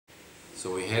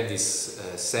So we had this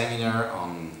seminar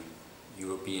on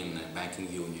European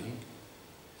Banking Union.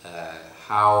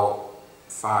 How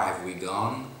far have we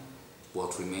gone?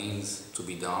 What remains to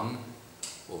be done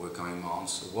over coming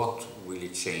months? What will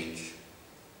it change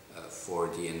for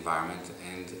the environment,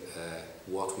 and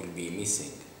what will be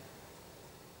missing?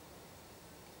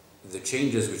 The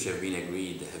changes which have been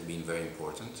agreed have been very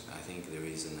important. I think there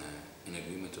is an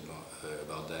agreement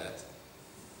about that.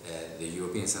 The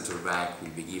European Central Bank will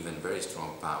be given very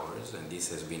strong powers, and this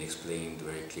has been explained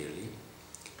very clearly.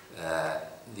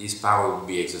 This power will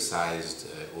be exercised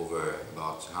over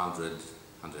about 100,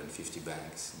 150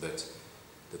 banks, but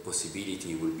the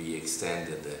possibility will be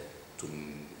extended to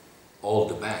all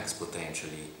the banks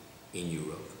potentially in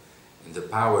Europe. And the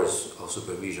powers of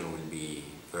supervision will be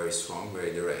very strong,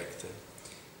 very direct.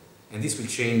 And this will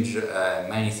change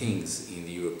many things in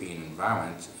the European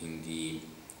environment.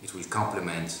 It will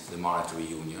complement the monetary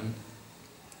union.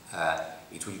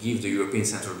 It will give the European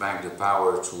Central Bank the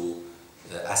power to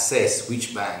assess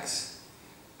which banks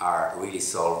are really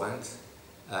solvent,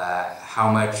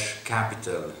 how much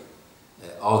capital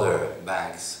other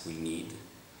banks will need.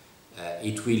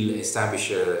 It will establish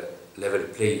a level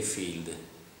playing field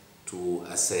to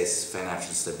assess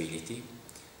financial stability.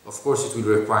 Of course, it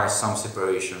will require some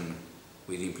separation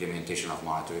with the implementation of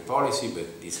monetary policy,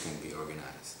 but this can be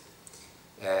organized.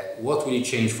 What will it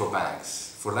change for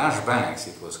banks? For large banks,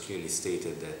 it was clearly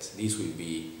stated that this will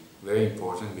be very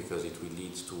important because it will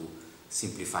lead to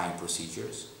simplifying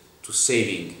procedures, to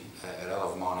saving a lot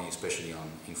of money, especially on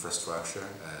infrastructure,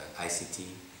 ICT,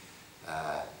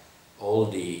 all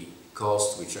the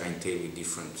costs which are entailed with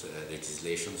different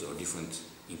legislations or different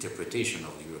interpretation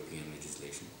of the European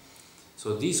legislation.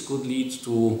 So this could lead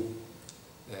to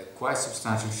quite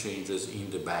substantial changes in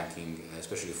the banking,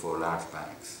 especially for large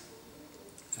banks.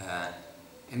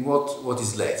 And what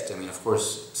is left? I mean, of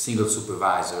course, single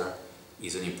supervisor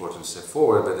is an important step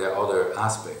forward, but there are other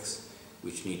aspects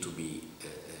which need to be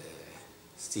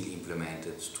still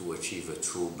implemented to achieve a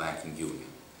true banking union.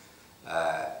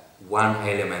 One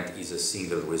element is a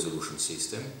single resolution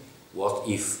system. What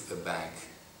if a bank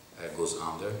goes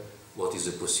under? What is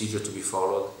the procedure to be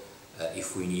followed?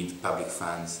 If we need public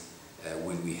funds,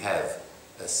 will we have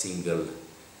a single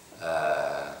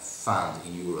fund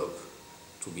in Europe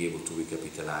to be able to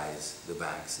recapitalize the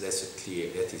banks? That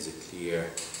is a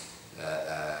clear,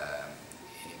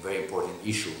 very important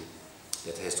issue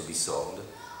that has to be solved.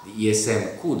 The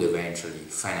ESM could eventually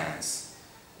finance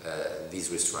this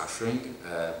restructuring,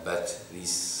 but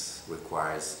this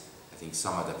requires, I think,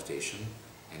 some adaptation,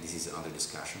 and this is under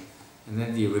discussion. And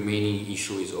then the remaining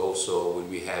issue is also, will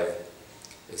we have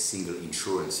a single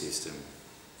insurance system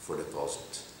for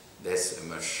deposit? That's a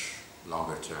much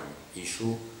longer term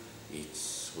issue.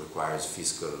 It requires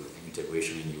fiscal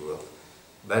integration in Europe.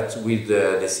 But with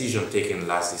the decision taken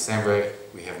last December,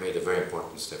 we have made a very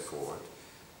important step forward.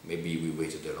 Maybe we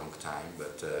waited a long time,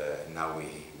 but now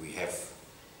we have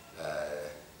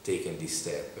taken this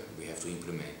step. We have to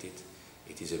implement it.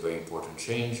 It is a very important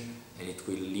change, and it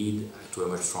will lead to a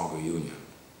much stronger union,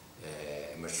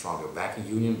 a much stronger banking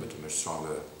union, but a much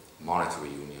stronger monetary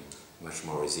union, much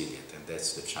more resilient. And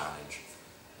that's the challenge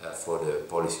for the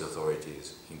policy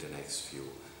authorities in the next few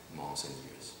months and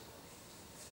years.